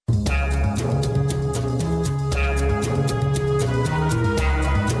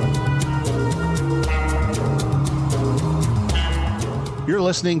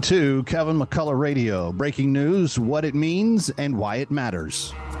listening to Kevin McCullough Radio. Breaking news, what it means, and why it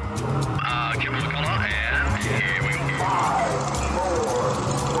matters. Kevin McCullough, and here we go. 5, 4,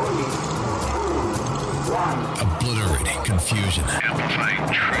 3, 2, 1. Obliterating confusion.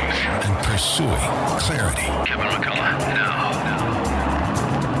 Amplifying truth. And pursuing clarity. Kevin McCullough, now.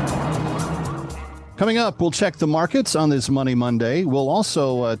 Coming up, we'll check the markets on this Money Monday. We'll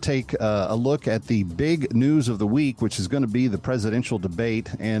also take a look at the big news of the week, which is going to be the presidential debate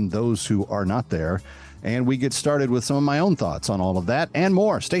and those who are not there. And we get started with some of my own thoughts on all of that and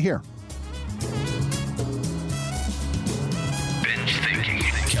more. Stay here. Binge thinking.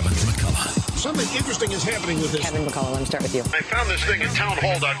 Kevin McCullough. Something interesting is happening with this. Kevin McCullough, let me start with you. I found this thing at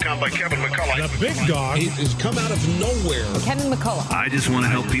townhall.com by Kevin McCullough. The big dog has come out of nowhere. Kevin McCullough. I just want to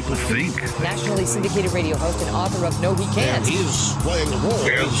help people think. Nationally syndicated radio host and author of No He Can't. He is playing the role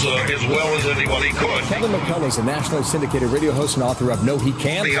as well as anybody could. Kevin McCullough is a nationally syndicated radio host and author of No He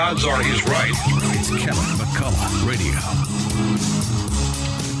Can't. The odds are he's right. It's Kevin McCullough Radio.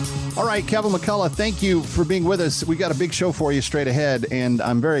 All right, Kevin McCullough, thank you for being with us. We got a big show for you straight ahead, and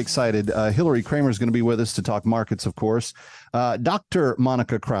I'm very excited. Hillary Kramer is going to be with us to talk markets, of course. Dr.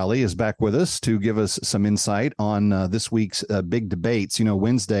 Monica Crowley is back with us to give us some insight on this week's big debates. You know,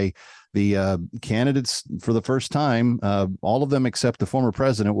 Wednesday, the candidates for the first time, all of them except the former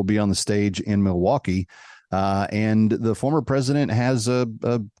president, will be on the stage in Milwaukee. And the former president has a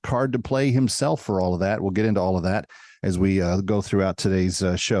card to play himself for all of that. We'll get into all of that as we go throughout today's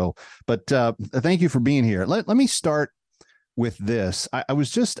show. But thank you for being here. Let me start with this. I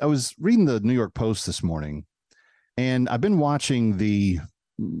was reading the New York Post this morning, and I've been watching the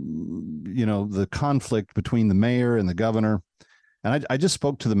conflict between the mayor and the governor. And I just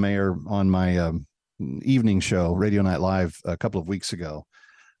spoke to the mayor on my evening show, Radio Night Live, a couple of weeks ago.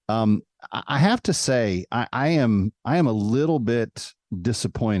 I have to say, I am a little bit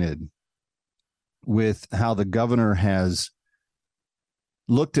disappointed with how the governor has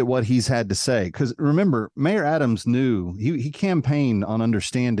looked at what he's had to say. Because remember, Mayor Adams knew, he campaigned on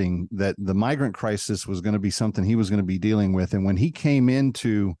understanding that the migrant crisis was going to be something he was going to be dealing with. And when he came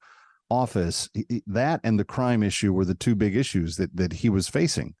into office, that and the crime issue were the two big issues that he was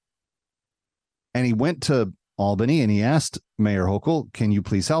facing. And he went to Albany and he asked Mayor Hochul, can you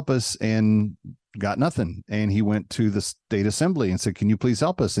please help us? And got nothing. And he went to the state assembly and said, can you please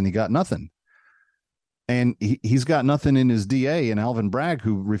help us? And he got nothing. And he's got nothing in his DA and Alvin Bragg,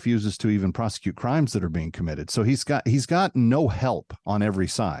 who refuses to even prosecute crimes that are being committed. So he's got no help on every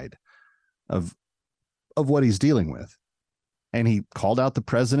side of what he's dealing with. And he called out the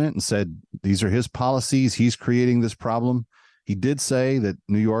president and said, these are his policies. He's creating this problem. He did say that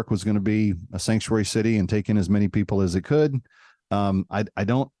New York was going to be a sanctuary city and take in as many people as it could. I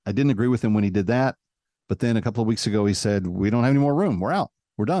didn't agree with him when he did that. But then a couple of weeks ago, he said, we don't have any more room. We're out.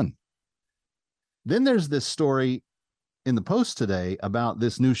 We're done. Then there's this story in the Post today about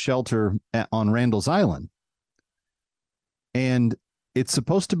this new shelter on Randall's Island. And it's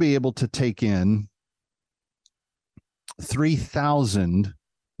supposed to be able to take in 3,000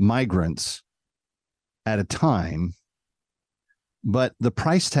 migrants at a time, but the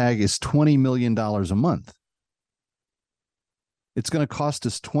price tag is $20 million a month. It's going to cost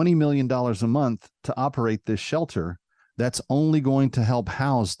us $20 million a month to operate this shelter that's only going to help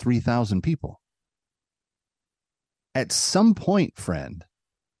house 3,000 people. At some point, friend,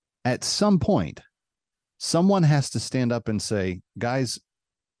 someone has to stand up and say, guys,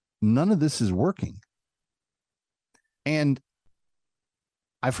 none of this is working. And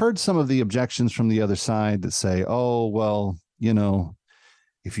I've heard some of the objections from the other side that say, oh, well, you know,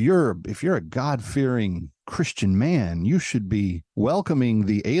 if you're a God-fearing Christian man, you should be welcoming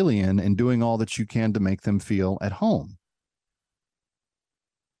the alien and doing all that you can to make them feel at home.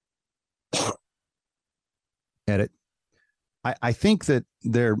 Edit. I think that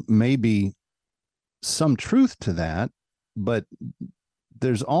there may be some truth to that, but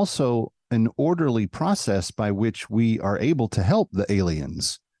there's also an orderly process by which we are able to help the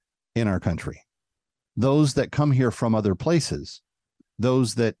aliens in our country. Those that come here from other places,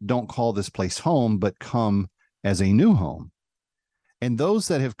 those that don't call this place home, but come as a new home. And those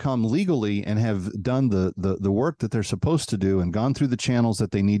that have come legally and have done the work that they're supposed to do and gone through the channels that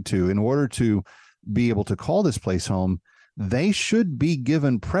they need to in order to be able to call this place home, they should be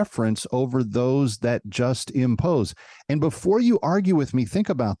given preference over those that just impose. And before you argue with me, think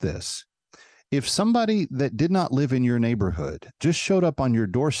about this. If somebody that did not live in your neighborhood just showed up on your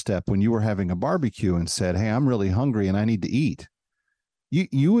doorstep when you were having a barbecue and said, hey, I'm really hungry and I need to eat,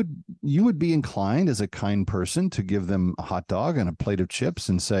 you would be inclined as a kind person to give them a hot dog and a plate of chips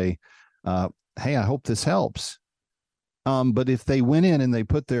and say, hey, I hope this helps. But if they went in and they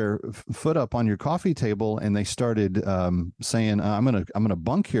put their foot up on your coffee table and they started saying, I'm gonna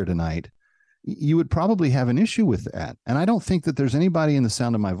bunk here tonight, you would probably have an issue with that. And I don't think that there's anybody in the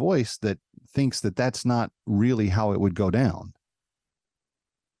sound of my voice that thinks that that's not really how it would go down.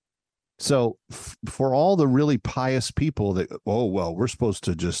 So for all the really pious people that, oh, well, we're supposed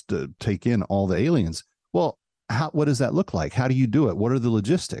to just take in all the aliens. Well, what does that look like? How do you do it? What are the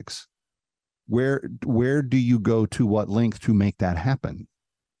logistics? Where do you go to what length to make that happen?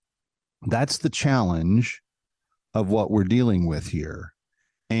 That's the challenge of what we're dealing with here.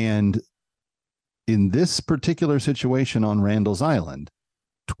 And in this particular situation on Randall's Island,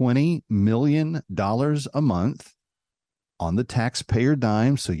 $20 million a month on the taxpayer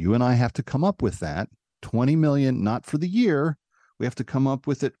dime. So you and I have to come up with that. 20 million, not for the year. We have to come up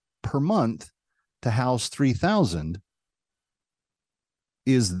with it per month to house 3,000.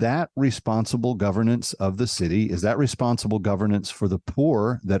 Is that responsible governance of the city? Is that responsible governance for the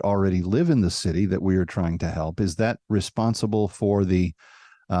poor that already live in the city that we are trying to help? Is that responsible for the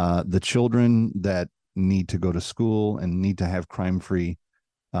children that need to go to school and need to have crime-free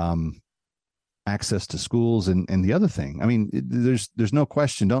access to schools? And the other thing, I mean, there's no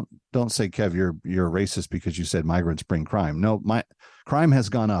question. Don't say, Kev, you're a racist because you said migrants bring crime. No, crime has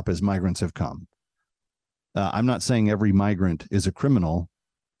gone up as migrants have come. I'm not saying every migrant is a criminal,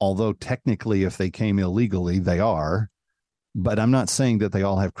 although technically if they came illegally, they are. But I'm not saying that they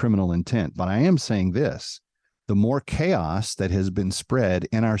all have criminal intent. But I am saying this: the more chaos that has been spread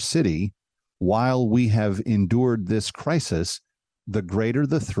in our city while we have endured this crisis, the greater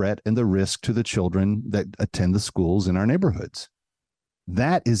the threat and the risk to the children that attend the schools in our neighborhoods.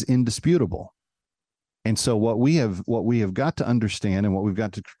 That is indisputable. And so what we have got to understand and what we've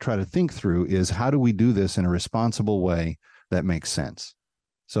got to try to think through is, how do we do this in a responsible way that makes sense?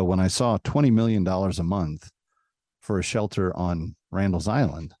 So when I saw $20 million a month for a shelter on Randall's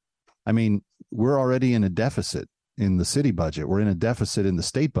Island, I mean, we're already in a deficit in the city budget. We're in a deficit in the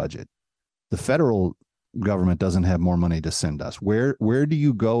state budget. The federal government doesn't have more money to send us. Where do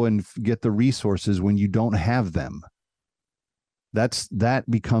you go and get the resources when you don't have them? That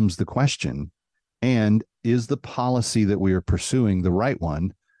becomes the question. And is the policy that we are pursuing the right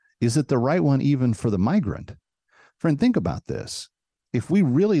one? Is it the right one even for the migrant? Friend, think about this. If we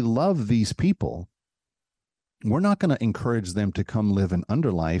really love these people, we're not going to encourage them to come live an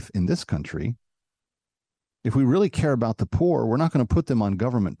underlife in this country. If we really care about the poor, we're not going to put them on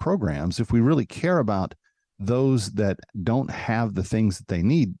government programs. If we really care about those that don't have the things that they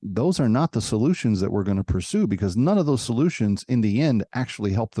need, those are not the solutions that we're going to pursue, because none of those solutions in the end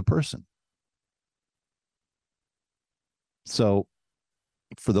actually help the person. So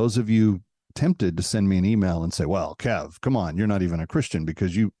for those of you tempted to send me an email and say, well, Kev, come on, you're not even a Christian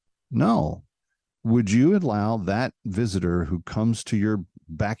because no. Would you allow that visitor who comes to your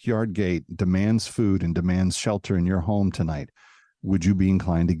backyard gate, demands food and demands shelter in your home tonight, would you be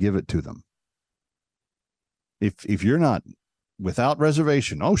inclined to give it to them? If you're not, without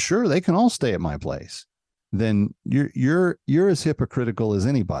reservation, oh, sure, they can all stay at my place, then you're as hypocritical as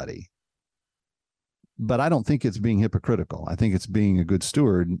anybody. But I don't think it's being hypocritical. I think it's being a good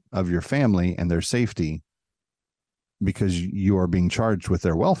steward of your family and their safety, because you are being charged with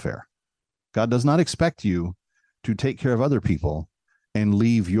their welfare. God does not expect you to take care of other people and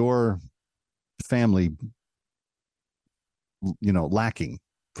leave your family, lacking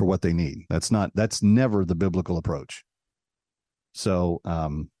for what they need. That's never the biblical approach. So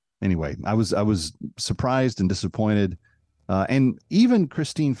anyway, I was surprised and disappointed. And even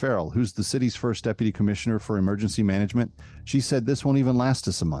Christine Farrell, who's the city's first deputy commissioner for emergency management, she said this won't even last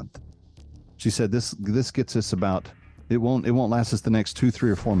us a month. She said this gets us about, it won't last us the next 2,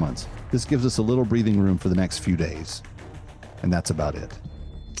 3, or 4 months. This gives us a little breathing room for the next few days. And that's about it.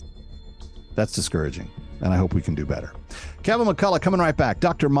 That's discouraging. And I hope we can do better. Kevin McCullough coming right back.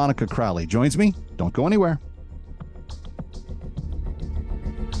 Dr. Monica Crowley joins me. Don't go anywhere.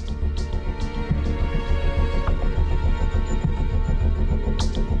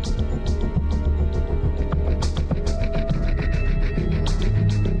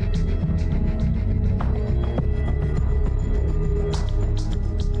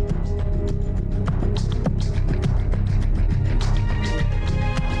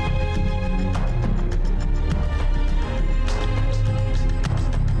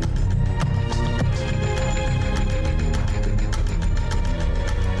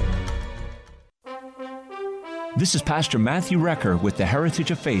 This is Pastor Matthew Recker with the Heritage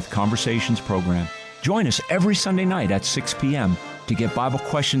of Faith Conversations program. Join us every Sunday night at 6 p.m. to get Bible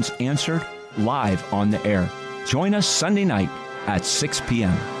questions answered live on the air. Join us Sunday night at 6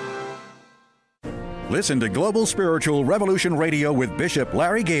 p.m. Listen to Global Spiritual Revolution Radio with Bishop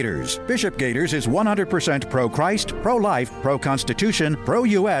Larry Gators. Bishop Gators is 100% pro-Christ, pro-life, pro-Constitution,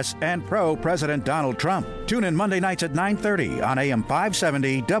 pro-U.S., and pro-President Donald Trump. Tune in Monday nights at 9:30 on AM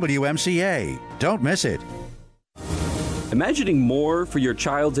 570 WMCA. Don't miss it. Imagining more for your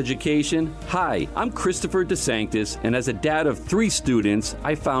child's education? Hi, I'm Christopher DeSanctis, and as a dad of 3 students,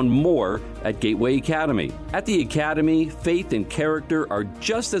 I found more at Gateway Academy. At the Academy, faith and character are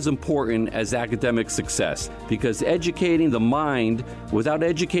just as important as academic success, because educating the mind without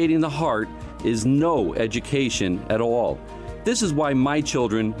educating the heart is no education at all. This is why my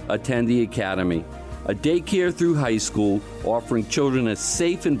children attend the Academy, a daycare through high school offering children a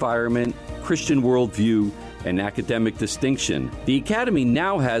safe environment, Christian worldview, and academic distinction. The Academy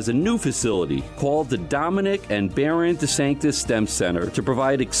now has a new facility called the Dominic and Baron DeSanctis STEM Center to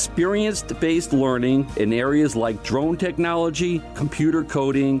provide experience-based learning in areas like drone technology, computer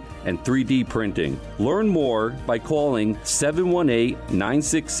coding, and 3D printing. Learn more by calling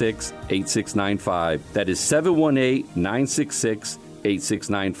 718-966-8695. That is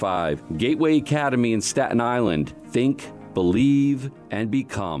 718-966-8695. Gateway Academy in Staten Island. Think, believe, and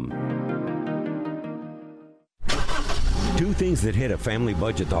become. 2 things that hit a family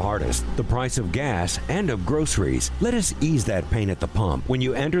budget the hardest: the price of gas and of groceries. Let us ease that pain at the pump when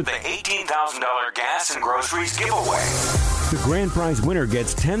you enter the $18,000 gas and groceries giveaway. The grand prize winner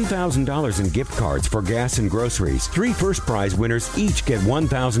gets $10,000 in gift cards for gas and groceries. 3 first prize winners each get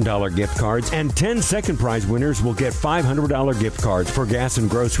 $1,000 gift cards, and 10 second prize winners will get $500 gift cards for gas and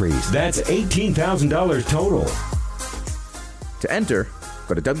groceries. That's $18,000 total. To enter,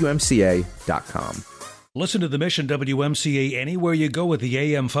 go to WMCA.com. Listen to The Mission WMCA anywhere you go with the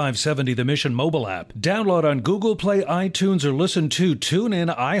AM 570 The Mission mobile app. Download on Google Play, iTunes, or listen to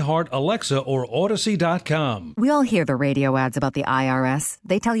TuneIn, iHeart, Alexa, or Odyssey.com. We all hear the radio ads about the IRS.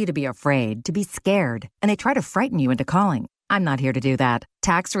 They tell you to be afraid, to be scared, and they try to frighten you into calling. I'm not here to do that.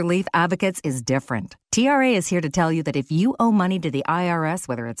 Tax Relief Advocates is different. TRA is here to tell you that if you owe money to the IRS,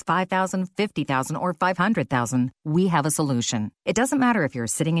 whether it's $5,000, $50,000, or $500,000, we have a solution. It doesn't matter if you're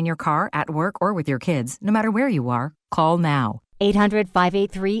sitting in your car, at work, or with your kids. No matter where you are, call now.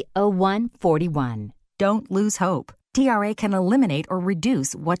 800-583-0141. Don't lose hope. TRA can eliminate or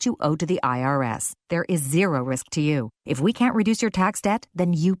reduce what you owe to the IRS. There is zero risk to you. If we can't reduce your tax debt,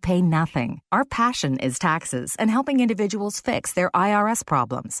 then you pay nothing. Our passion is taxes and helping individuals fix their IRS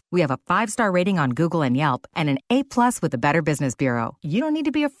problems. We have a 5-star rating on Google and Yelp and an A+ with the Better Business Bureau. You don't need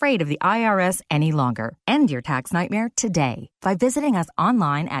to be afraid of the IRS any longer. End your tax nightmare today by visiting us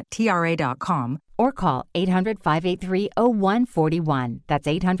online at TRA.com or call 800-583-0141. That's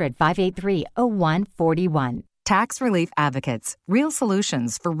 800-583-0141. Tax Relief Advocates. Real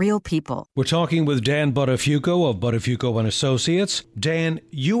solutions for real people. We're talking with Dan Buttafuoco of Buttafuoco & Associates. Dan,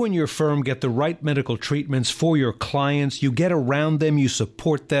 you and your firm get the right medical treatments for your clients. You get around them. You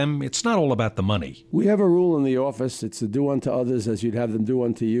support them. It's not all about the money. We have a rule in the office. It's the do unto others as you'd have them do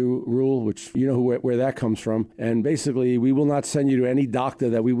unto you rule, which you know where that comes from. And basically, we will not send you to any doctor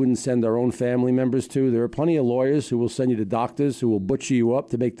that we wouldn't send our own family members to. There are plenty of lawyers who will send you to doctors who will butcher you up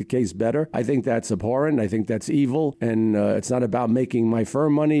to make the case better. I think that's abhorrent. I think that's evil, and it's not about making my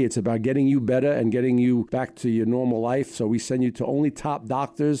firm money. It's about getting you better and getting you back to your normal life. So we send you to only top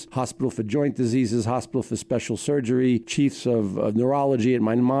doctors: Hospital for Joint Diseases, Hospital for Special Surgery, chiefs of neurology at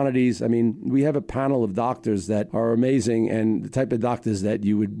Maimonides. I mean, we have a panel of doctors that are amazing and the type of doctors that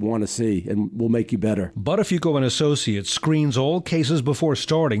you would want to see and will make you better. Buttafuoco & Associates screens all cases before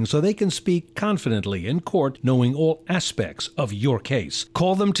starting so they can speak confidently in court, knowing all aspects of your case.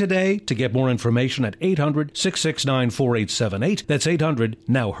 Call them today to get more information at 800-669-4878. That's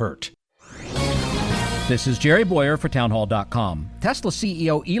 800-NOW-HURT. This is Jerry Boyer for Townhall.com. Tesla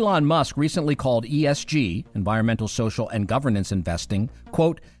CEO Elon Musk recently called ESG, environmental, social, and governance investing,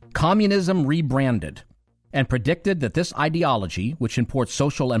 quote, communism rebranded, and predicted that this ideology, which imports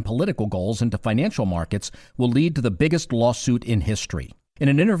social and political goals into financial markets, will lead to the biggest lawsuit in history. In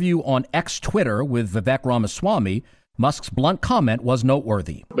an interview on X-Twitter with Vivek Ramaswamy, Musk's blunt comment was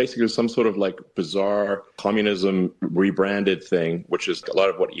noteworthy. Basically, some sort of like bizarre communism rebranded thing, which is a lot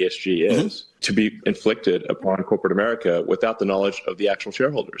of what ESG is, to be inflicted upon corporate America without the knowledge of the actual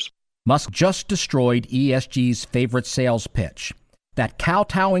shareholders. Musk just destroyed ESG's favorite sales pitch, that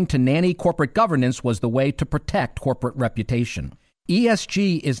kowtowing to nanny corporate governance was the way to protect corporate reputation.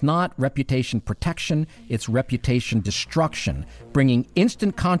 ESG is not reputation protection, it's reputation destruction, bringing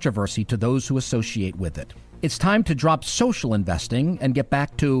instant controversy to those who associate with it. It's time to drop social investing and get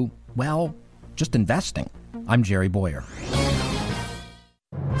back to, well, just investing. I'm Jerry Boyer.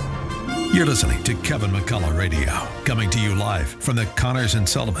 You're listening to Kevin McCullough Radio, coming to you live from the Connors and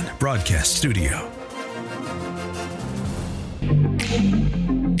Sullivan Broadcast Studio.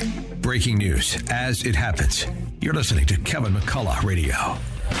 Breaking news as it happens. You're listening to Kevin McCullough Radio.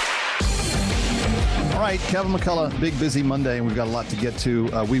 All right, Kevin McCullough, big busy Monday, and we've got a lot to get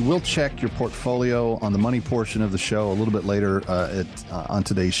to. We will check your portfolio on the money portion of the show a little bit later on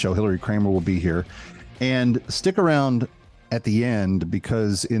today's show. Hillary Kramer will be here. And stick around at the end,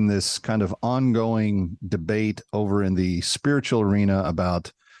 because in this kind of ongoing debate over in the spiritual arena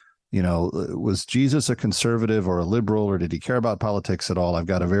about, was Jesus a conservative or a liberal, or did he care about politics at all? I've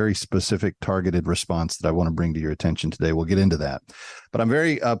got a very specific targeted response that I want to bring to your attention today. We'll get into that. But I'm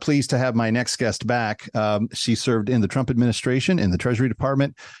very pleased to have my next guest back. She served in the Trump administration in the Treasury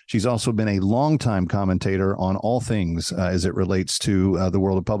Department. She's also been a longtime commentator on all things as it relates to the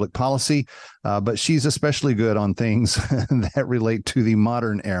world of public policy. But she's especially good on things that relate to the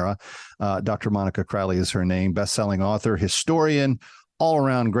modern era. Dr. Monica Crowley is her name, best-selling author, historian,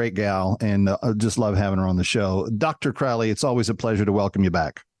 all-around great gal, and just love having her on the show. Dr. Crowley, it's always a pleasure to welcome you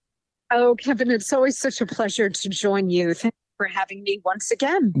back. Oh, Kevin, it's always such a pleasure to join you. Thank you for having me once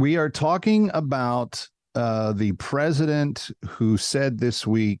again. We are talking about the president who said this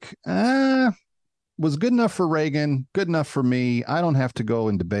week, was good enough for Reagan, good enough for me. I don't have to go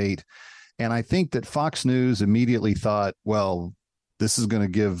and debate. And I think that Fox News immediately thought, well, this is going to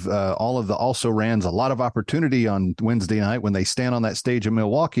give all of the also-rans a lot of opportunity on Wednesday night when they stand on that stage in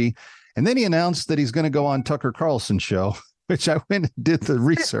Milwaukee. And then he announced that he's going to go on Tucker Carlson's show, which I went and did the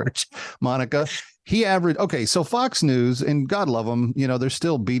research, Monica. He averaged, okay, so Fox News, and God love them, they're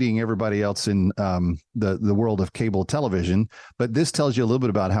still beating everybody else in the world of cable television. But this tells you a little bit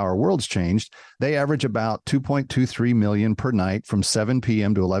about how our world's changed. They average about 2.23 million per night from 7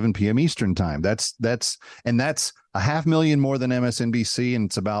 p.m. to 11 p.m. Eastern time. That's 500,000 more than MSNBC, and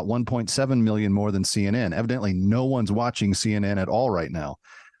it's about 1.7 million more than CNN. Evidently, no one's watching CNN at all right now.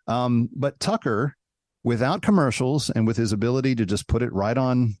 But Tucker, without commercials and with his ability to just put it right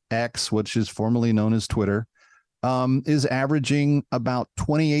on X, which is formerly known as Twitter, is averaging about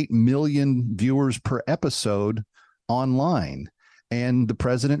 28 million viewers per episode online. And the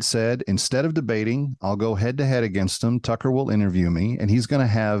president said, instead of debating, I'll go head to head against him. Tucker will interview me, and he's going to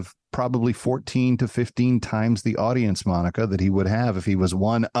have probably 14 to 15 times the audience, Monica, that he would have if he was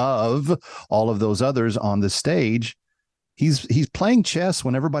one of all of those others on the stage. He's playing chess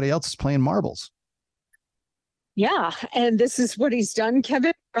when everybody else is playing marbles. Yeah, and this is what he's done,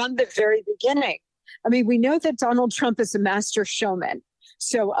 Kevin, from the very beginning. I mean, we know that Donald Trump is a master showman.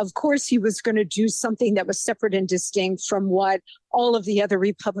 So, of course, he was going to do something that was separate and distinct from what all of the other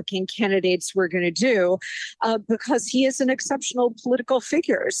Republican candidates were going to do, because he is an exceptional political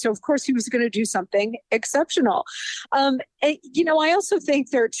figure. So, of course, he was going to do something exceptional. I also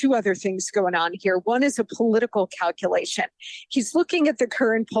think there are two other things going on here. One is a political calculation. He's looking at the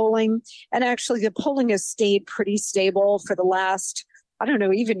current polling, and actually the polling has stayed pretty stable for the last,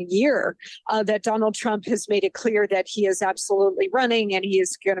 even a year, that Donald Trump has made it clear that he is absolutely running and he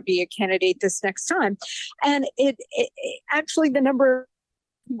is going to be a candidate this next time. And it actually, the number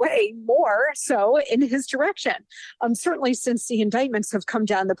way more so in his direction, certainly since the indictments have come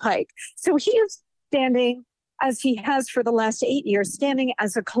down the pike. So he is standing, as he has for the last 8 years, standing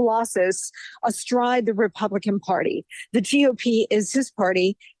as a colossus astride the Republican Party. The GOP is his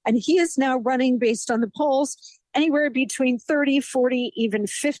party, and he is now running, based on the polls, anywhere between 30, 40, even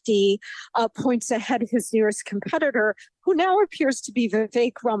 50 points ahead of his nearest competitor, who now appears to be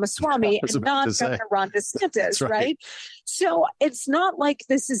Vivek Ramaswamy and not Governor Ron DeSantis, right? So it's not like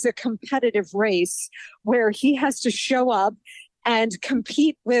this is a competitive race where he has to show up and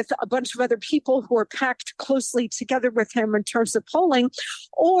compete with a bunch of other people who are packed closely together with him in terms of polling,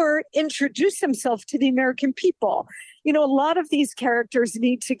 or introduce himself to the American people. A lot of these characters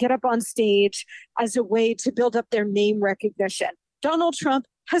need to get up on stage as a way to build up their name recognition. Donald Trump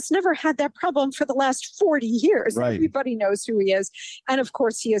has never had that problem for the last 40 years. Right. Everybody knows who he is. And of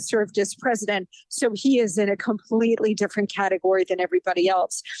course, he has served as president. So he is in a completely different category than everybody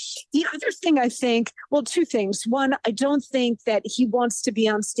else. The other thing I think, well, two things. One, I don't think that he wants to be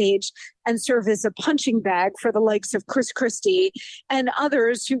on stage and serve as a punching bag for the likes of Chris Christie and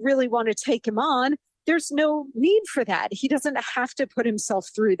others who really want to take him on. There's no need for that. He doesn't have to put himself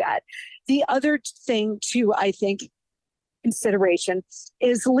through that. The other thing, too, I think, consideration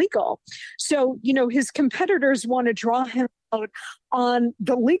is legal. So, his competitors want to draw him out on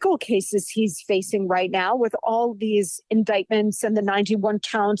the legal cases he's facing right now with all these indictments and the 91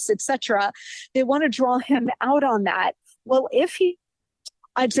 counts, et cetera. They want to draw him out on that. Well,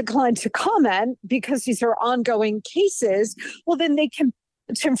 I decline to comment because these are ongoing cases. Well, then they can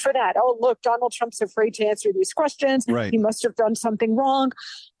him for that. Oh, look, Donald Trump's afraid to answer these questions. Right. He must have done something wrong.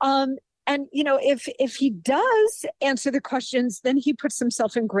 And, if he does answer the questions, then he puts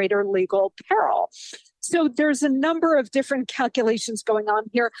himself in greater legal peril. So there's a number of different calculations going on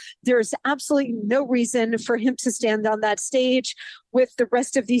here. There's absolutely no reason for him to stand on that stage with the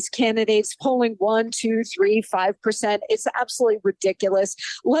rest of these candidates polling 1, 2, 3, 5%. It's absolutely ridiculous.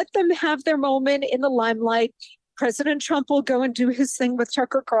 Let them have their moment in the limelight. President Trump will go and do his thing with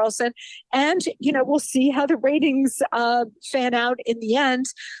Tucker Carlson. And, we'll see how the ratings fan out in the end.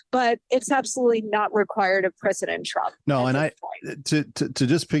 But it's absolutely not required of President Trump. No, and to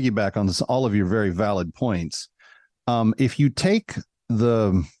just piggyback on this, all of your very valid points. If you take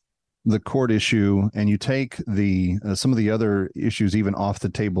the court issue and you take some of the other issues even off the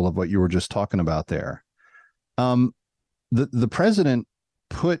table of what you were just talking about there, the president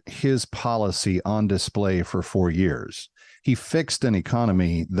put his policy on display for 4 years. He fixed an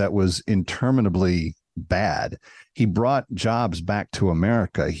economy that was interminably bad. He brought jobs back to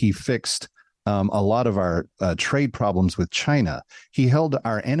America. He fixed a lot of our trade problems with China. He held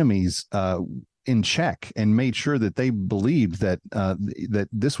our enemies in check and made sure that they believed that that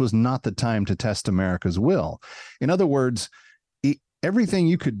this was not the time to test America's will. In other words, everything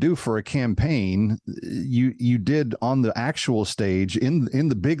you could do for a campaign, you did on the actual stage in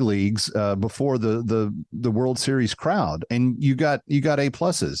the big leagues before the World Series crowd, and you got A+.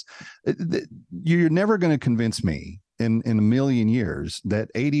 You're never going to convince me in a million years that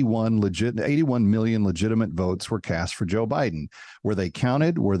 81 million legitimate votes were cast for Joe Biden. Were they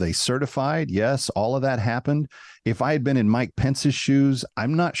counted? Were they certified? Yes, all of that happened. If I had been in Mike Pence's shoes,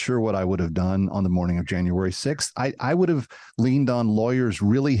 I'm not sure what I would have done on the morning of January 6th. I would have leaned on lawyers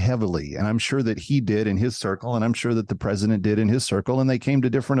really heavily, and I'm sure that he did in his circle, and I'm sure that the president did in his circle, and they came to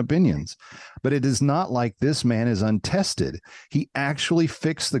different opinions. But it is not like this man is untested. He actually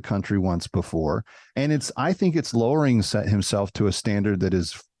fixed the country once before, and I think it's lowering himself to a standard that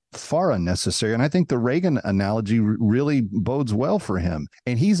is far unnecessary. And I think the Reagan analogy really bodes well for him.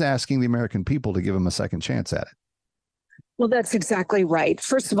 And he's asking the American people to give him a second chance at it. Well, that's exactly right.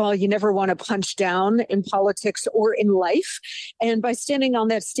 First of all, you never want to punch down in politics or in life. And by standing on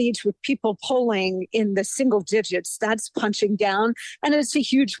that stage with people polling in the single digits, that's punching down. And it's a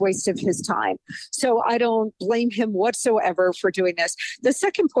huge waste of his time. So I don't blame him whatsoever for doing this. The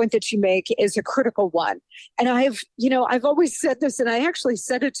second point that you make is a critical one. And I've always said this, and I actually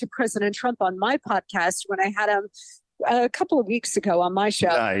said it to President Trump on my podcast when I had him a couple of weeks ago on my show.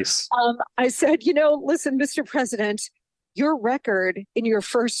 Nice. I said, listen, Mr. President, your record in your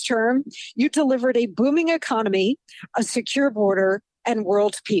first term, you delivered a booming economy, a secure border, and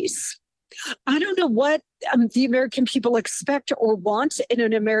world peace. I don't know what the American people expect or want in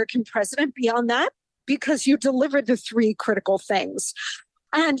an American president beyond that, because you delivered the three critical things.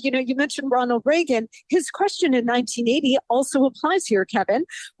 And, you mentioned Ronald Reagan. His question in 1980 also applies here, Kevin,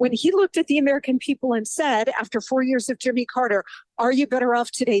 when he looked at the American people and said, after 4 years of Jimmy Carter, are you better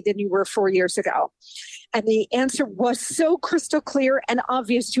off today than you were 4 years ago? And the answer was so crystal clear and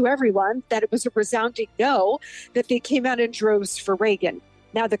obvious to everyone that it was a resounding no, that they came out in droves for Reagan.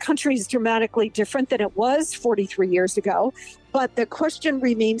 Now, the country is dramatically different than it was 43 years ago, but the question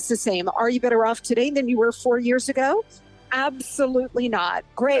remains the same. Are you better off today than you were 4 years ago? Absolutely not.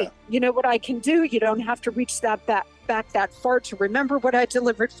 Great. You know what I can do? You don't have to reach back that far to remember what I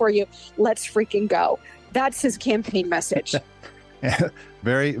delivered for you. Let's freaking go. That's his campaign message.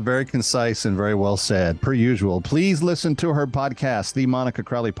 Very, very concise and very well said, per usual. Please listen to her podcast, The Monica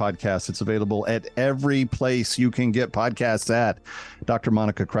Crowley Podcast. It's available at every place you can get podcasts at. Dr.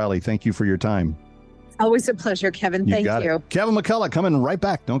 Monica Crowley, thank you for your time. Always a pleasure, Kevin. Thank you. Kevin McCullough coming right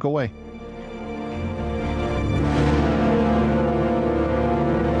back. Don't go away.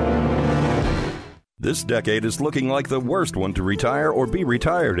 This decade is looking like the worst one to retire or be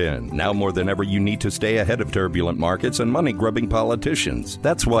retired in. Now more than ever, you need to stay ahead of turbulent markets and money-grubbing politicians.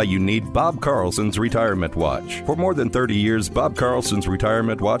 That's why you need Bob Carlson's Retirement Watch. For more than 30 years, Bob Carlson's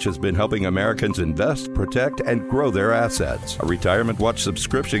Retirement Watch has been helping Americans invest, protect, and grow their assets. A Retirement Watch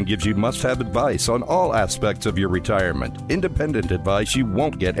subscription gives you must-have advice on all aspects of your retirement. Independent advice you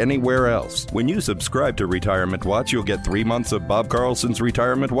won't get anywhere else. When you subscribe to Retirement Watch, you'll get 3 months of Bob Carlson's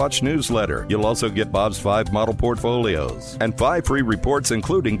Retirement Watch newsletter. You'll also get Bob's 5 model portfolios and 5 free reports,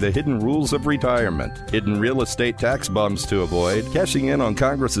 including the hidden rules of retirement, hidden real estate tax bums to avoid, cashing in on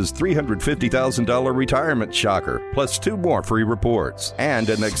Congress's $350,000 retirement shocker, plus 2 more free reports, and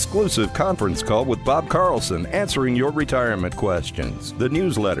an exclusive conference call with Bob Carlson answering your retirement questions. The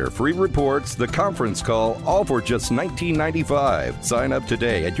newsletter, free reports, the conference call, all for just $19.95. Sign up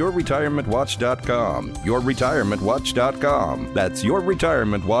today at yourretirementwatch.com. Yourretirementwatch.com. That's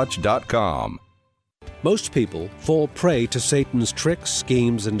yourretirementwatch.com. Most people fall prey to Satan's tricks,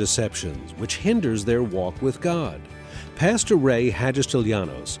 schemes, and deceptions, which hinders their walk with God. Pastor Ray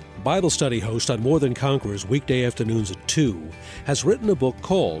Hagestilianos, Bible study host on More Than Conquerors weekday afternoons at 2, has written a book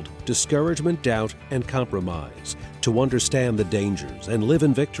called Discouragement, Doubt, and Compromise, to understand the dangers and live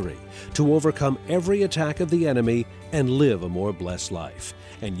in victory, to overcome every attack of the enemy and live a more blessed life.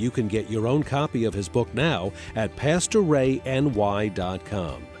 And you can get your own copy of his book now at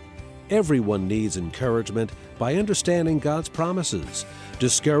PastorRayNY.com. Everyone needs encouragement by understanding God's promises.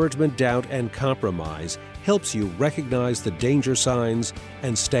 Discouragement, Doubt, and Compromise helps you recognize the danger signs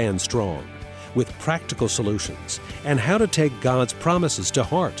and stand strong, with practical solutions and how to take God's promises to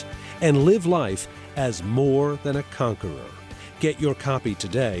heart and live life as more than a conqueror. Get your copy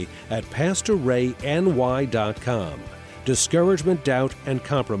today at PastorRayNY.com. Discouragement, Doubt, and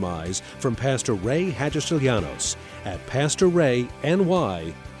Compromise from Pastor Ray Hagestilianos at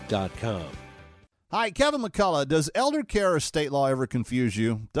PastorRayNY.com. Hi, Kevin McCullough. Does elder care or state law ever confuse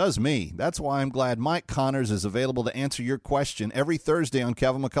you? Does me. That's why I'm glad Mike Connors is available to answer your question every Thursday on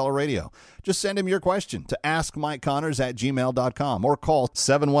Kevin McCullough Radio. Just send him your question to askmikeconnors@gmail.com or call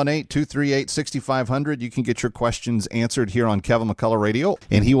 718-238-6500. You can get your questions answered here on Kevin McCullough Radio,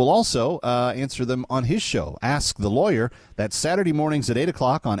 and he will also answer them on his show, Ask the Lawyer. That's Saturday mornings at 8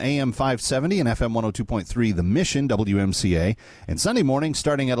 o'clock on AM 570 and FM 102.3, The Mission, WMCA, and Sunday mornings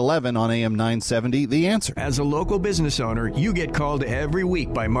starting at 11 on AM 970, The Answer. As a local business owner, you get called every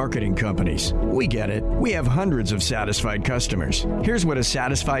week by marketing companies. We get it. We have hundreds of satisfied customers. Here's what a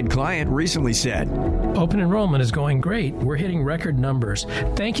satisfied client recently said. Open enrollment is going great. We're hitting record numbers.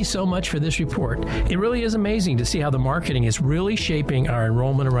 Thank you so much for this report. It really is amazing to see how the marketing is really shaping our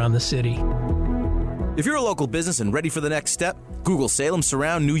enrollment around the city. If you're a local business and ready for the next step, Google Salem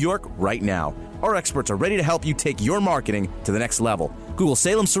Surround New York right now. Our experts are ready to help you take your marketing to the next level. Google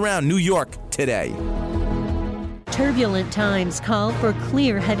Salem Surround New York today. Turbulent times call for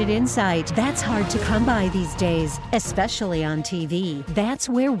clear-headed insight. That's hard to come by these days, especially on TV. That's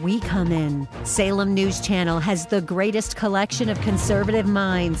where we come in. Salem News Channel has the greatest collection of conservative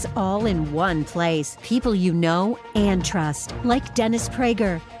minds all in one place. People you know and trust, like Dennis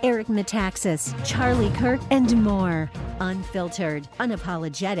Prager, Eric Metaxas, Charlie Kirk, and more. Unfiltered,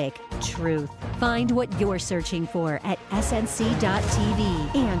 unapologetic truth. Find what you're searching for at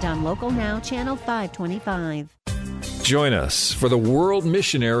snc.tv and on Local Now, Channel 525. Join us for the World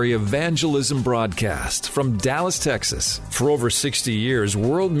Missionary Evangelism broadcast from Dallas, Texas. For over 60 years,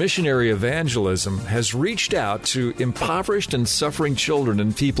 World Missionary Evangelism has reached out to impoverished and suffering children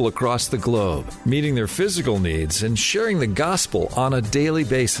and people across the globe, meeting their physical needs and sharing the gospel on a daily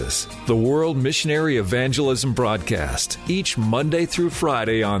basis. The World Missionary Evangelism broadcast, each Monday through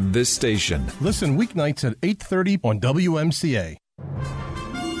Friday on this station. Listen weeknights at 8:30 on WMCA.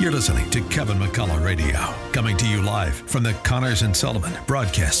 You're listening to Kevin McCullough Radio, coming to you live from the Connors and Sullivan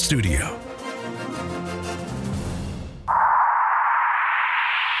Broadcast Studio.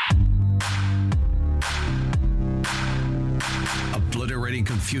 Obliterating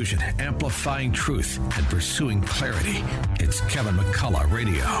confusion, amplifying truth, and pursuing clarity. It's Kevin McCullough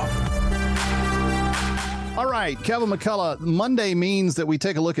Radio. All right, Kevin McCullough, Monday means that we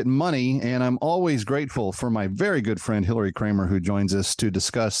take a look at money, and I'm always grateful for my very good friend Hillary Kramer, who joins us to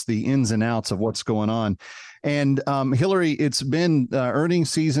discuss the ins and outs of what's going on. And Hillary, it's been earnings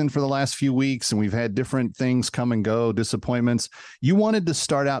season for the last few weeks, and we've had different things come and go, disappointments. You wanted to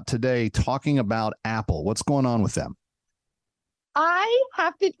start out today talking about Apple. What's going on with them? I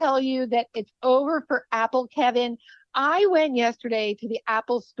have to tell you that it's over for Apple, Kevin. I went yesterday to the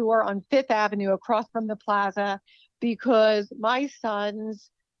Apple store on Fifth Avenue across from the plaza because my son's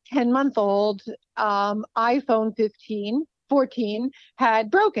 10-month-old iPhone 14 had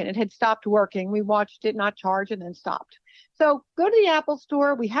broken. It had stopped working. We watched it not charge and then stopped. So go to the Apple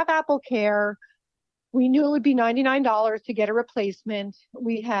store. We have Apple Care. We knew it would be $99 to get a replacement.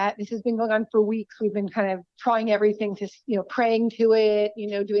 This has been going on for weeks. We've been kind of trying everything to, praying to it,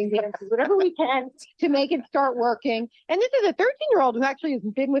 doing whatever we can to make it start working. And this is a 13-year-old who actually has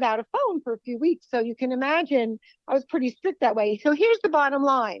been without a phone for a few weeks. So you can imagine I was pretty strict that way. So here's the bottom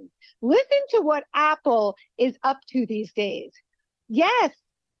line. Listen to what Apple is up to these days. Yes,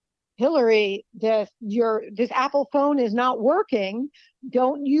 Hillary, this Apple phone is not working.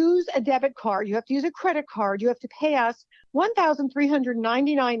 Don't use a debit card. You have to use a credit card. You have to pay us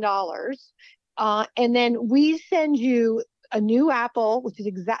 $1,399. And then we send you a new Apple,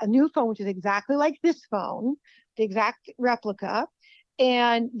 a new phone, which is exactly like this phone, the exact replica.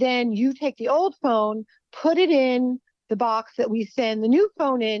 And then you take the old phone, put it in the box that we send the new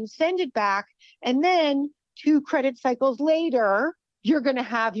phone in, send it back. And then 2 credit cycles later, you're going to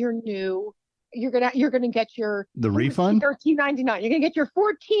have your new you're gonna get your refund $13.99. You're gonna get your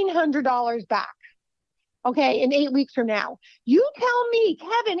 $1,400 back. Okay, in 8 weeks from now. You tell me,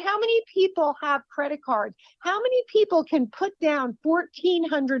 Kevin, how many people have credit cards? How many people can put down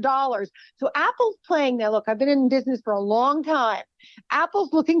 $1,400? So Apple's playing now. Look, I've been in business for a long time.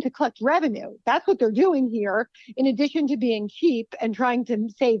 Apple's looking to collect revenue. That's what they're doing here. In addition to being cheap and trying to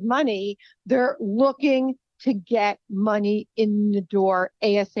save money, they're looking to get money in the door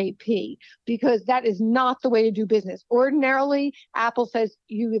ASAP, because that is not the way to do business. Ordinarily, Apple says,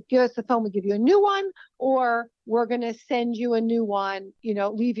 you give us the phone, we give you a new one, or we're going to send you a new one,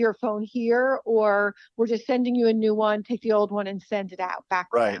 leave your phone here, or we're just sending you a new one, take the old one and send it out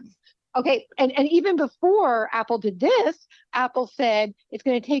back to them. Okay, and even before Apple did this, Apple said it's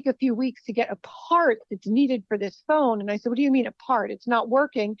going to take a few weeks to get a part that's needed for this phone. And I said, what do you mean a part? It's not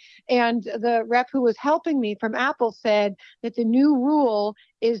working. And the rep who was helping me from Apple said that the new rule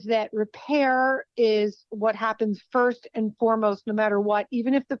is that repair is what happens first and foremost, no matter what.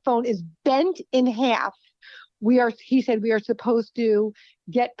 Even if the phone is bent in half, he said we are supposed to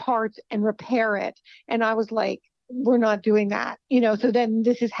get parts and repair it. And I was like, we're not doing that, so then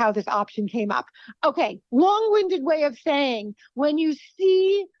this is how this option came up. Okay, long-winded way of saying, when you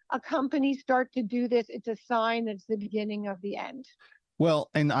see a company start to do this, it's a sign that it's the beginning of the end. Well,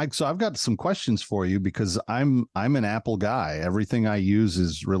 and so I've got some questions for you, because I'm an Apple guy. Everything I use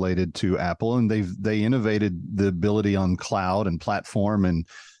is related to Apple, and they innovated the ability on cloud and platform and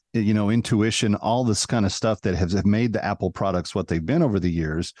intuition, all this kind of stuff that have made the Apple products what they've been over the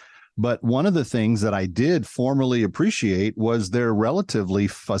years. But one of the things that I did formerly appreciate was their relatively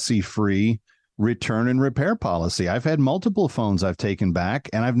fussy-free return and repair policy. I've had multiple phones I've taken back,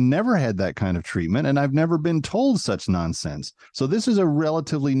 and I've never had that kind of treatment, and I've never been told such nonsense. So this is a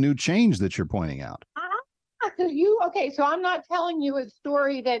relatively new change that you're pointing out. So I'm not telling you a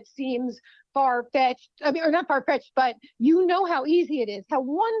story that seems far-fetched. Or not far-fetched, but you know how easy it is, how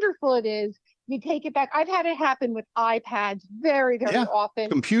wonderful it is. You take it back. I've had it happen with iPads very, very often.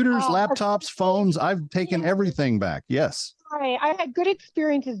 Computers, laptops, phones. I've taken everything back. Yes. I had good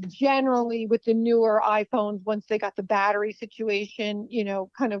experiences generally with the newer iPhones once they got the battery situation,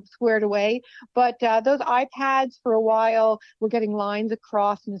 kind of squared away. But those iPads for a while were getting lines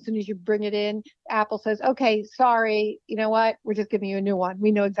across. And as soon as you bring it in, Apple says, okay, sorry, you know what? We're just giving you a new one.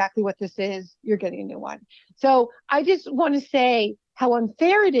 We know exactly what this is. You're getting a new one. So I just want to say how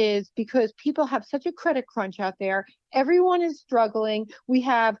unfair it is, because people have such a credit crunch out there. Everyone is struggling. We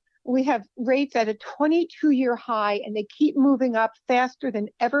have rates at a 22-year high, and they keep moving up faster than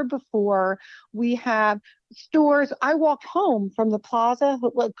ever before. We have stores. I walked home from the plaza,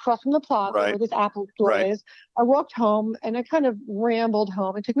 across from the plaza where this Apple store is. I walked home, and I kind of rambled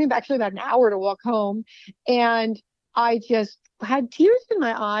home. It took me actually about an hour to walk home, and I just had tears in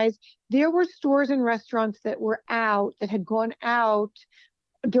my eyes. There were stores and restaurants that had gone out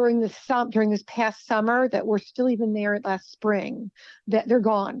during this past summer that were still even there last spring, that they're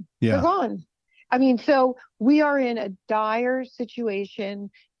gone. Yeah. They're gone. I mean, so we are in a dire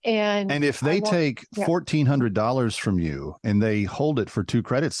situation. And if they take $1,400 from you and they hold it for 2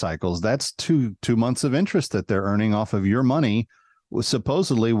 credit cycles, that's two months of interest that they're earning off of your money,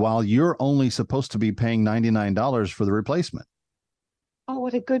 supposedly, while you're only supposed to be paying $99 for the replacement. Oh,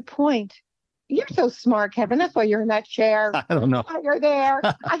 what a good point. You're so smart, Kevin. That's why you're in that chair. I don't know. You're there.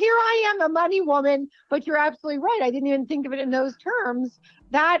 Here I am, a money woman, but you're absolutely right. I didn't even think of it in those terms.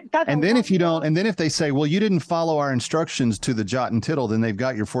 That's and then if they say, well, you didn't follow our instructions to the jot and tittle, then they've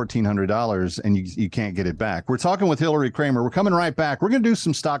got your $1,400 and you can't get it back. We're talking with Hillary Kramer. We're coming right back. We're going to do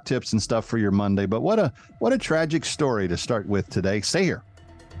some stock tips and stuff for your Monday, but what a tragic story to start with today. Stay here.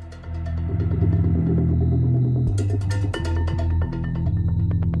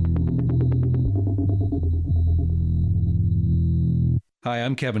 Hi,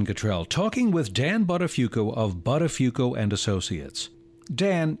 I'm Kevin Cottrell, talking with Dan Buttafuoco of Buttafuoco and Associates.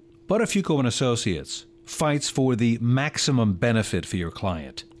 Dan, Buttafuoco and Associates fights for the maximum benefit for your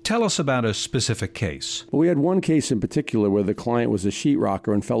client. Tell us about a specific case. Well, we had one case in particular where the client was a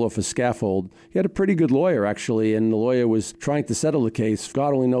sheetrocker and fell off a scaffold. He had a pretty good lawyer, actually, and the lawyer was trying to settle the case.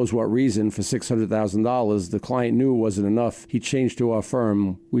 God only knows what reason, for $600,000. The client knew it wasn't enough. He changed to our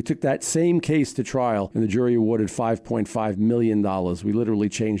firm. We took that same case to trial, and the jury awarded $5.5 million. We literally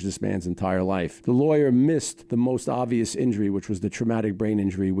changed this man's entire life. The lawyer missed the most obvious injury, which was the traumatic brain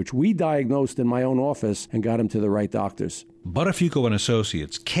injury, which we diagnosed in my own office and got him to the right doctors. Buttafuoco and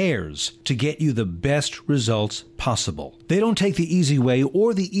Associates cares to get you the best results possible. They don't take the easy way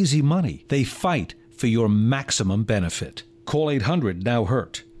or the easy money. They fight for your maximum benefit. Call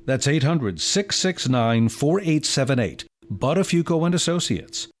 800-NOW-HURT. That's 800-669-4878. Buttafuoco and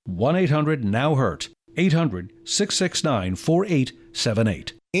Associates. 1-800-NOW-HURT.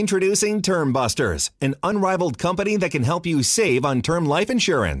 800-669-4878. Introducing Term Busters, an unrivaled company that can help you save on term life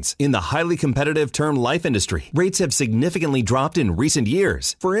insurance. In the highly competitive term life industry, rates have significantly dropped in recent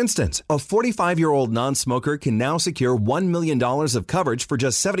years. For instance, a 45-year-old non-smoker can now secure $1 million of coverage for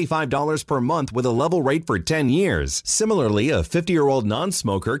just $75 per month with a level rate for 10 years. Similarly, a 50-year-old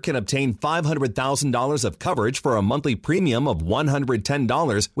non-smoker can obtain $500,000 of coverage for a monthly premium of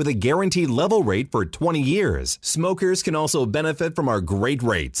 $110 with a guaranteed level rate for 20 years. Smokers can also benefit from our great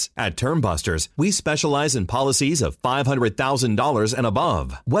rates. At Term Busters, we specialize in policies of $500,000 and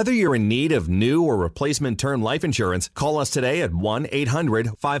above. Whether you're in need of new or replacement term life insurance, call us today at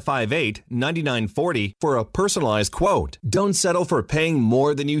 1-800-558-9940 for a personalized quote. Don't settle for paying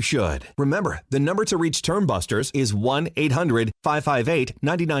more than you should. Remember, the number to reach Term Busters is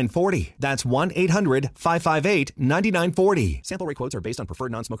 1-800-558-9940. That's 1-800-558-9940. Sample rate quotes are based on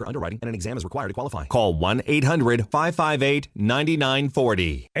preferred non-smoker underwriting and an exam is required to qualify. Call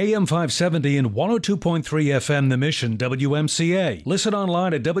 1-800-558-9940. AM 570 and 102.3 FM The Mission, WMCA. Listen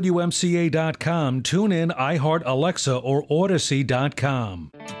online at WMCA.com. Tune in, iHeart, Alexa, or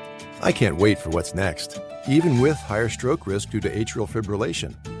Odyssey.com. I can't wait for what's next. Even with higher stroke risk due to atrial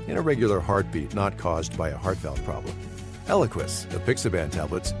fibrillation, an irregular heartbeat not caused by a heart valve problem. Eliquis, the Pixaban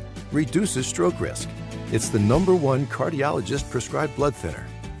tablets, reduces stroke risk. It's the #1 cardiologist-prescribed blood thinner.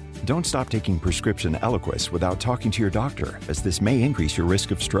 Don't stop taking prescription Eliquis without talking to your doctor, as this may increase your risk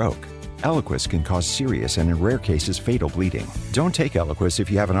of stroke. Eliquis can cause serious and in rare cases fatal bleeding. Don't take Eliquis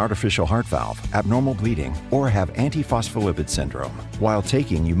if you have an artificial heart valve, abnormal bleeding, or have antiphospholipid syndrome. While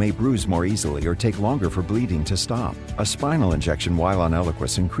taking, you may bruise more easily or take longer for bleeding to stop. A spinal injection while on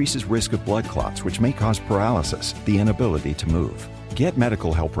Eliquis increases risk of blood clots, which may cause paralysis, the inability to move. Get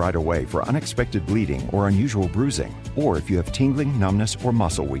medical help right away for unexpected bleeding or unusual bruising, or if you have tingling, numbness, or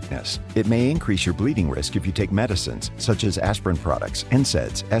muscle weakness. It may increase your bleeding risk if you take medicines such as aspirin products,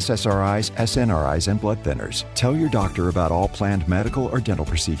 NSAIDs, SSRIs, SNRIs, and blood thinners. Tell your doctor about all planned medical or dental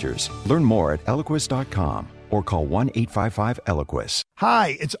procedures. Learn more at Eliquis.com or call 1-855-ELIQUIS.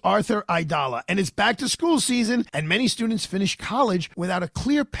 Hi, it's Arthur Aidala, and it's back to school season, and many students finish college without a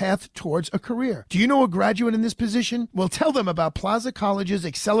clear path towards a career. Do you know a graduate in this position? Well, tell them about Plaza College's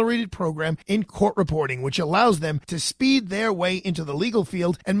accelerated program in court reporting, which allows them to speed their way into the legal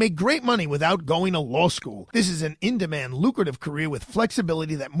field and make great money without going to law school. This is an in-demand, lucrative career with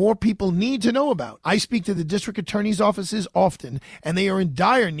flexibility that more people need to know about. I speak to the district attorney's offices often, and they are in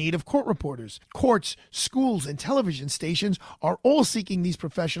dire need of court reporters. Courts, schools, and television stations are all seeking these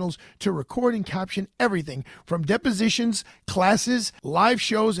professionals to record and caption everything from depositions, classes, live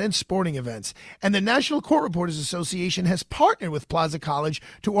shows, and sporting events. And the National Court Reporters Association has partnered with Plaza College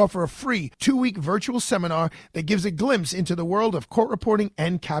to offer a free 2-week virtual seminar that gives a glimpse into the world of court reporting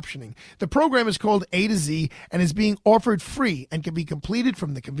and captioning. The program is called A to Z and is being offered free and can be completed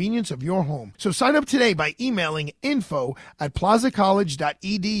from the convenience of your home. So sign up today by emailing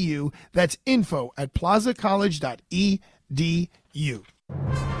info@plazacollege.edu. That's info@plazacollege.edu.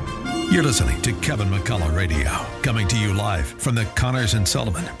 You're listening to Kevin McCullough Radio, coming to you live from the Connors and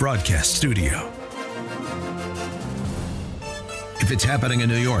Sullivan Broadcast Studio. If it's happening in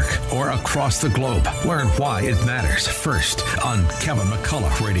New York or across the globe, learn why it matters first on Kevin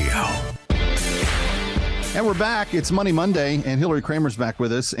McCullough Radio. And we're back. It's Money Monday, and Hillary Kramer's back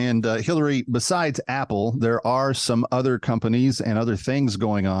with us. And Hillary, besides Apple, there are some other companies and other things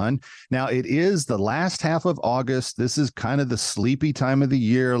going on. Now, it is the last half of August. This is kind of the sleepy time of the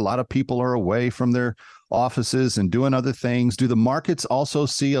year. A lot of people are away from their offices and doing other things. Do the markets also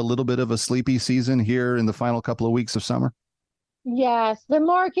see a little bit of a sleepy season here in the final couple of weeks of summer? Yes, the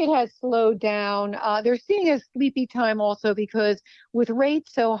market has slowed down. They're seeing a sleepy time also because with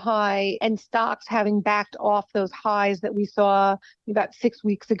rates so high and stocks having backed off those highs that we saw about 6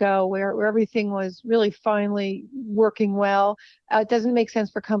 weeks ago where everything was really finally working well, it doesn't make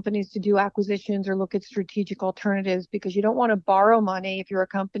sense for companies to do acquisitions or look at strategic alternatives because you don't want to borrow money if you're a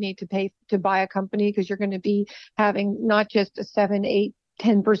company to buy a company because you're going to be having not just a 7, 8,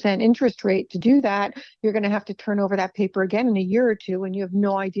 10% interest rate to do that. You're going to have to turn over that paper again in a year or two and you have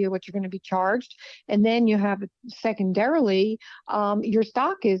no idea what you're going to be charged. And then you have secondarily, your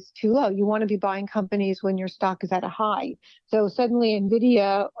stock is too low. You want to be buying companies when your stock is at a high. So suddenly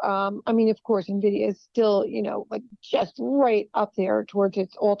NVIDIA, of course, NVIDIA is still, like just right up there towards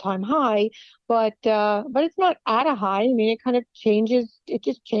its all-time high, but it's not at a high. It kind of changes. It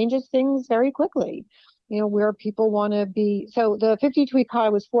just changes things very quickly. Where people want to be. So the 52-week high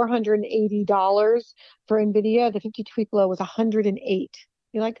was $480 for NVIDIA. The 52-week low was $108.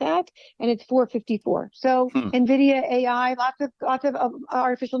 You like that? And it's $4.54. So NVIDIA, AI, lots of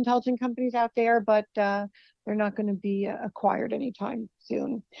artificial intelligence companies out there, but they're not going to be acquired anytime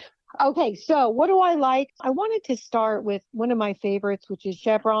soon. Okay, so what do I like? I wanted to start with one of my favorites, which is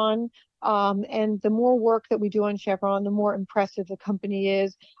Chevron. And the more work that we do on Chevron, the more impressive the company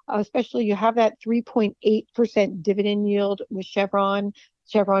is. Especially you have that 3.8% dividend yield with Chevron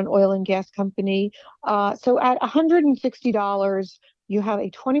Oil and Gas Company. So at $160, you have a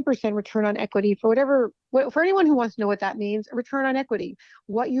 20% return on equity for anyone who wants to know what that means, a return on equity.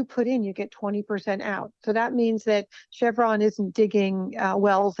 What you put in, you get 20% out. So that means that Chevron isn't digging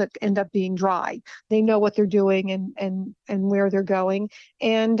wells that end up being dry. They know what they're doing and where they're going.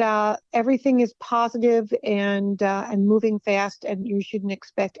 And everything is positive and moving fast, and you shouldn't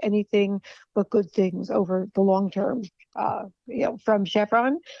expect anything but good things over the long term. From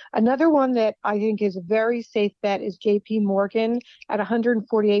Chevron. Another one that I think is a very safe bet is JP Morgan at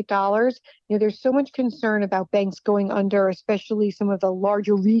 $148. There's so much concern about banks going under, especially some of the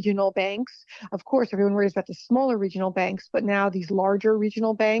larger regional banks. Of course, everyone worries about the smaller regional banks, but now these larger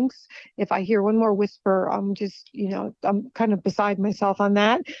regional banks, if I hear one more whisper, I'm kind of beside myself on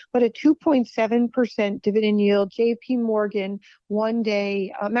that. But a 2.7% dividend yield, JP Morgan, one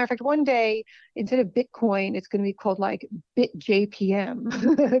day, matter of fact, one day, instead of Bitcoin, it's going to be called like BitJPM,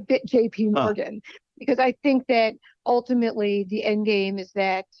 BitJP Morgan, because I think that ultimately the end game is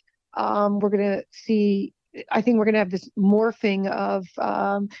that we're going to see, I think we're going to have this morphing of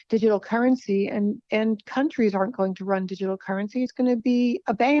digital currency, and countries aren't going to run digital currency. It's going to be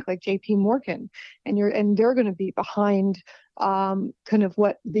a bank like JP Morgan, and they're going to be behind kind of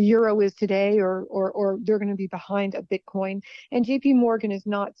what the euro is today, or they're going to be behind a Bitcoin. And JP Morgan is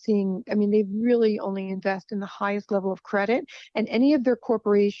not seeing, they really only invest in the highest level of credit, and any of their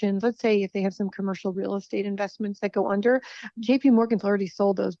corporations, let's say if they have some commercial real estate investments that go under, JP Morgan's already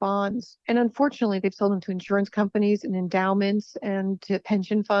sold those bonds. And unfortunately, they've sold them to insurance companies and endowments and to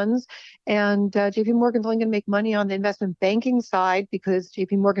pension funds. And JP Morgan's only going to make money on the investment banking side, because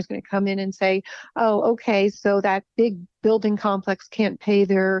JP Morgan's going to come in and say, oh, okay, so that big building complex can't pay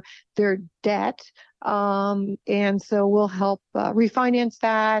their debt, and so we'll help refinance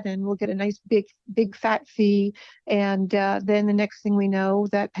that, and we'll get a nice big fat fee, and then the next thing we know,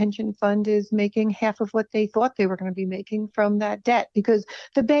 that pension fund is making half of what they thought they were going to be making from that debt, because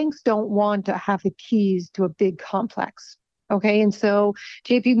the banks don't want to have the keys to a big complex. Okay, and so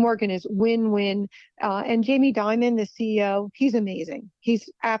JP Morgan is win-win. And Jamie Dimon, the CEO, he's amazing. He's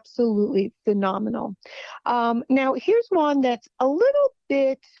absolutely phenomenal. Now, here's one that's a little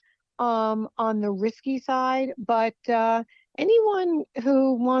bit on the risky side, but anyone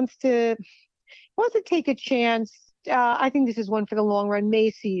who wants to take a chance, I think this is one for the long run.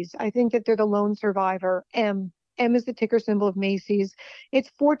 Macy's. I think that they're the lone survivor. M is the ticker symbol of Macy's. It's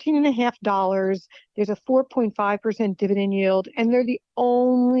 $14.50. There's a 4.5% dividend yield, and they're the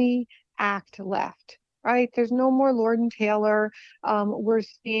only act left, right? There's no more Lord & Taylor. We're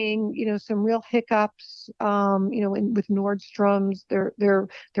seeing, some real hiccups, with Nordstrom's.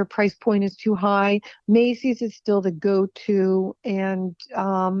 Their price point is too high. Macy's is still the go-to, and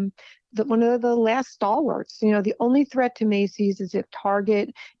one of the last stalwarts. The only threat to Macy's is if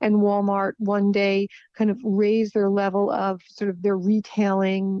Target and Walmart one day kind of raise their level of sort of their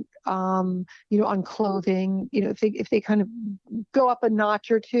retailing, on clothing. If they kind of go up a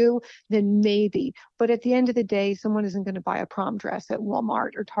notch or two, then maybe. But at the end of the day, someone isn't going to buy a prom dress at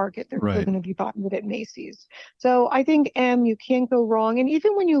Walmart or Target. They're going to be buying it at Macy's. So I think you can't go wrong. And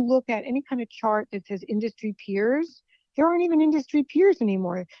even when you look at any kind of chart that says industry peers, there aren't even industry peers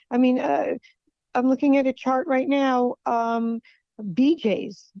anymore. I'm looking at a chart right now.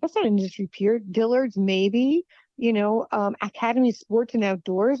 BJ's, that's not an industry peer. Dillard's, maybe. Academy Sports and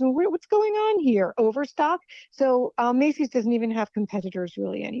Outdoors. And what's going on here? Overstock. So Macy's doesn't even have competitors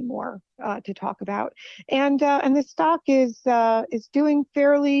really anymore to talk about. And the stock is doing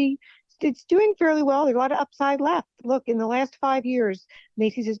fairly. It's doing fairly well. There's a lot of upside left. Look, in the last 5 years,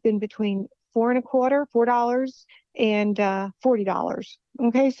 Macy's has been between $4.25 and $40.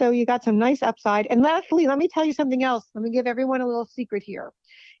 Okay, so you got some nice upside. And lastly, let me tell you something else. Let me give everyone a little secret here.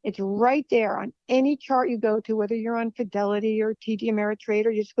 It's right there on any chart you go to, whether you're on Fidelity or TD Ameritrade,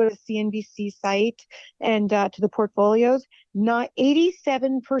 or you just go to the CNBC site and to the portfolios.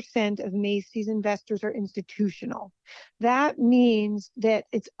 87% of Macy's investors are institutional. That means that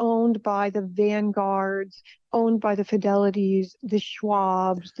it's owned by the Vanguards, owned by the Fidelities, the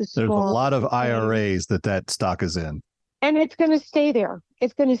Schwabs, the Swans. There's a lot of IRAs that stock is in. And it's going to stay there.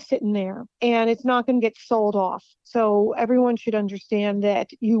 It's going to sit in there, and it's not going to get sold off. So everyone should understand that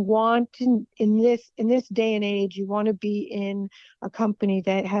you want to, in this day and age, you want to be in a company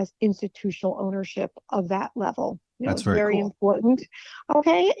that has institutional ownership of that level. That's it's very cool. important.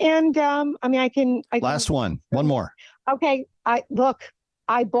 Okay. And I can last one more. Okay. I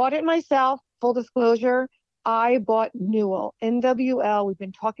bought it myself. Full disclosure. I bought Newell, NWL. We've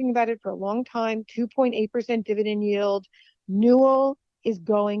been talking about it for a long time, 2.8% dividend yield. Newell is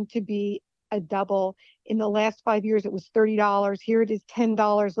going to be a double. In the last 5 years, it was $30. Here it is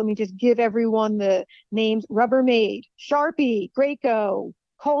 $10. Let me just give everyone the names. Rubbermaid, Sharpie, Graco,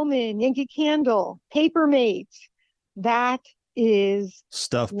 Coleman, Yankee Candle, Papermate. That is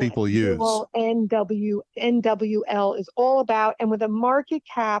stuff people use. NWL is all about, and with a market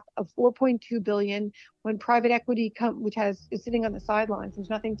cap of $4.2 billion, when private equity which is sitting on the sidelines, there's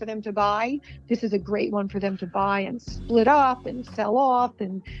nothing for them to buy. This is a great one for them to buy and split up and sell off,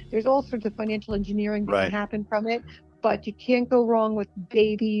 and there's all sorts of financial engineering that can happen from it. But you can't go wrong with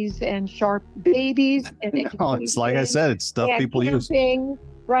babies and sharp babies. And no, it's like I said, it's stuff people use.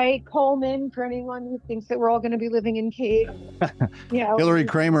 Right, Coleman, for anyone who thinks that we're all going to be living in caves. Hillary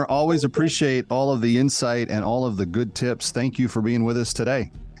Kramer, always appreciate all of the insight and all of the good tips. Thank you for being with us today.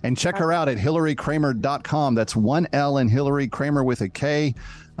 And check her out at hillarykramer.com. That's one L in Hillary, Kramer with a K,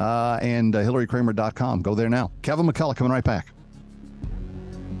 and hillarykramer.com. Go there now. Kevin McCullough coming right back.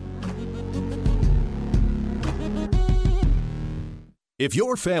 If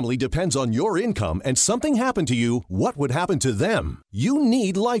your family depends on your income and something happened to you, what would happen to them? You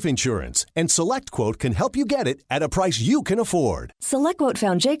need life insurance, and SelectQuote can help you get it at a price you can afford. SelectQuote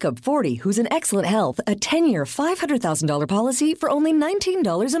found Jacob, 40, who's in excellent health, a 10-year, $500,000 policy for only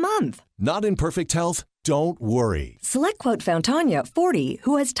 $19 a month. Not in perfect health? Don't worry. SelectQuote found Tanya, 40,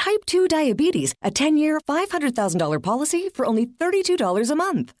 who has type 2 diabetes, a 10-year, $500,000 policy for only $32 a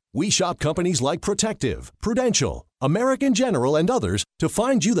month. We shop companies like Protective, Prudential, American General, and others to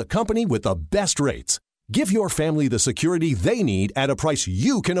find you the company with the best rates. Give your family the security they need at a price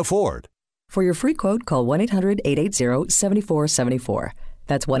you can afford. For your free quote, call 1-800-880-7474.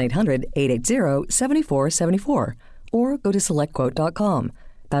 That's 1-800-880-7474. Or go to SelectQuote.com.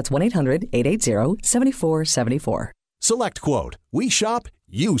 That's 1-800-880-7474. SelectQuote. We shop,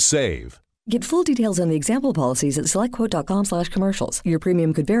 you save. Get full details on the example policies at SelectQuote.com/commercials. Your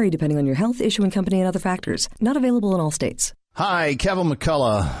premium could vary depending on your health, issuing company, and other factors. Not available in all states. Hi, Kevin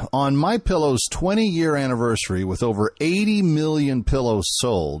McCullough. On MyPillow's 20-year anniversary with over 80 million pillows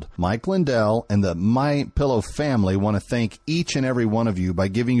sold, Mike Lindell and the MyPillow family want to thank each and every one of you by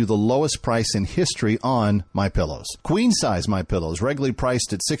giving you the lowest price in history on MyPillows. Queen-size MyPillows, regularly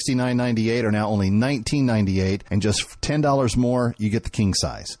priced at $69.98, are now only $19.98, and just $10 more, you get the king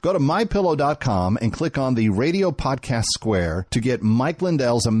size. Go to MyPillow.com and click on the radio podcast square to get Mike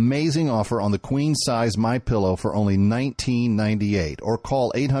Lindell's amazing offer on the queen-size MyPillow for only $19.98, or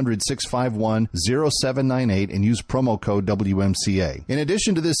call 800-651-0798 and use promo code WMCA. In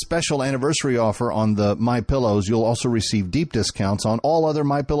addition to this special anniversary offer on the MyPillows, you'll also receive deep discounts on all other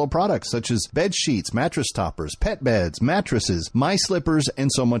MyPillow products, such as bed sheets, mattress toppers, pet beds, mattresses, My Slippers,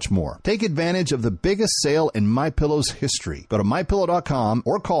 and so much more. Take advantage of the biggest sale in MyPillow's history. Go to MyPillow.com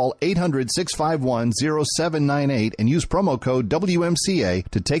or call 800-651-0798 and use promo code WMCA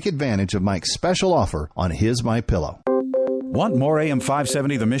to take advantage of Mike's special offer on his MyPillow. Want more AM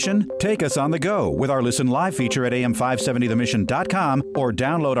 570 The Mission? Take us on the go with our Listen Live feature at am570themission.com or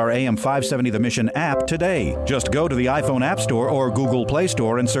download our AM 570 The Mission app today. Just go to the iPhone App Store or Google Play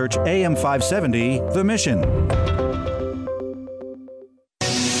Store and search AM 570 The Mission.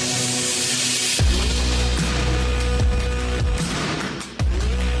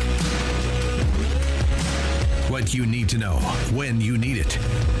 What you need to know when you need it.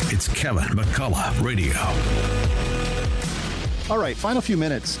 It's Kevin McCullough Radio. All right, final few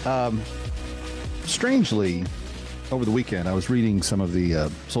minutes. Strangely, over the weekend, I was reading some of the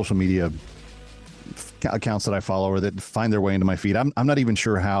social media accounts that I follow or that find their way into my feed. I'm not even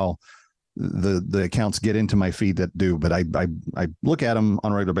sure how the accounts get into my feed that do, but I look at them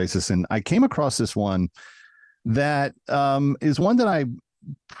on a regular basis, and I came across this one that is one that I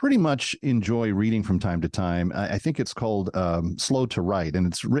pretty much enjoy reading from time to time. I think it's called Slow to Write, and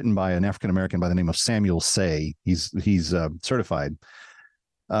it's written by an African-American by the name of Samuel Say. He's certified.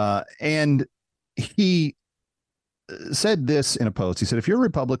 And he said this in a post. He said, if you're a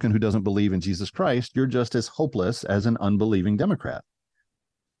Republican who doesn't believe in Jesus Christ, you're just as hopeless as an unbelieving Democrat.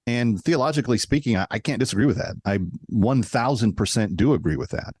 And theologically speaking, I can't disagree with that. I 1000% do agree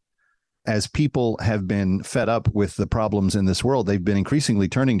with that. As people have been fed up with the problems in this world, they've been increasingly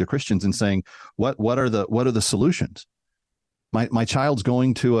turning to Christians and saying, what are the solutions? My child's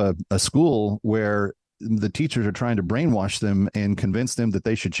going to a school where the teachers are trying to brainwash them and convince them that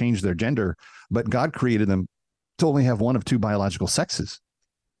they should change their gender, but God created them to only have one of two biological sexes.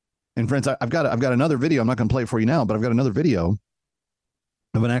 And friends, I've got another video. I'm not going to play it for you now, but I've got another video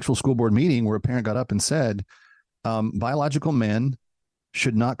of an actual school board meeting where a parent got up and said, biological men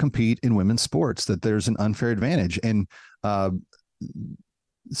should not compete in women's sports, that there's an unfair advantage. And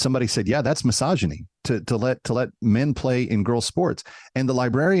somebody said, yeah, that's misogyny to let men play in girls' sports. And the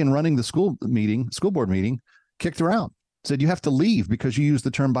librarian running the school board meeting kicked her out, said, you have to leave because you used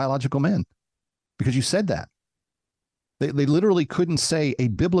the term biological men, because you said that. They literally couldn't say a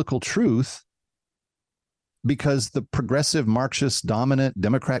biblical truth because the progressive Marxist dominant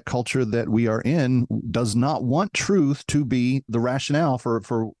Democrat culture that we are in does not want truth to be the rationale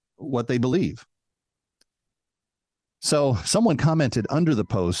for what they believe. So someone commented under the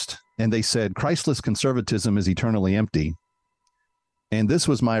post and they said, Christless conservatism is eternally empty. And this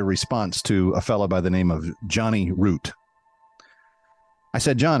was my response to a fellow by the name of Johnny Root. I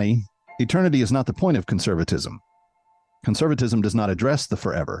said, Johnny, eternity is not the point of conservatism. Conservatism does not address the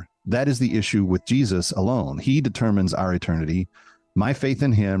forever. That is the issue with Jesus alone. He determines our eternity. My faith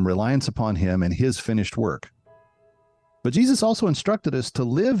in him, reliance upon him, and his finished work. But Jesus also instructed us to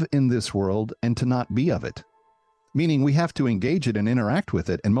live in this world and to not be of it, meaning we have to engage it and interact with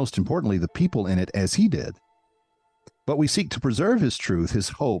it, and most importantly, the people in it as he did. But we seek to preserve his truth, his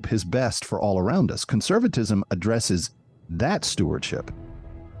hope, his best for all around us. Conservatism addresses that stewardship.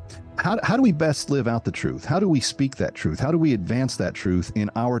 How do we best live out the truth? How do we speak that truth? How do we advance that truth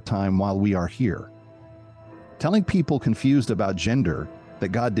in our time while we are here? Telling people confused about gender that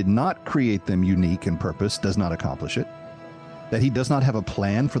God did not create them unique in purpose does not accomplish it. That he does not have a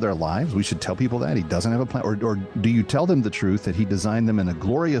plan for their lives. We should tell people that he doesn't have a plan. Or do you tell them the truth that he designed them in a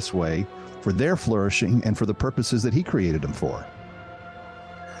glorious way for their flourishing and for the purposes that he created them for?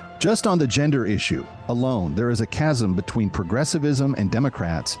 Just on the gender issue alone, there is a chasm between progressivism and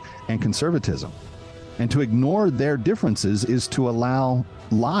Democrats and conservatism. And to ignore their differences is to allow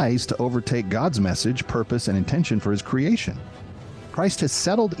lies to overtake God's message, purpose, and intention for his creation. Christ has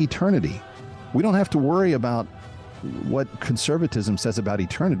settled eternity. We don't have to worry about what conservatism says about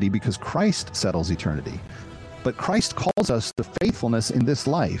eternity because Christ settles eternity. But Christ calls us to faithfulness in this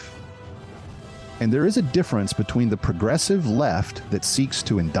life. And there is a difference between the progressive left that seeks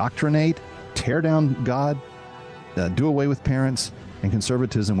to indoctrinate, tear down God, do away with parents, and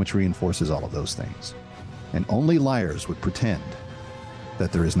conservatism, which reinforces all of those things. And only liars would pretend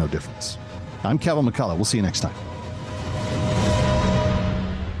that there is no difference. I'm Kevin McCullough. We'll see you next time.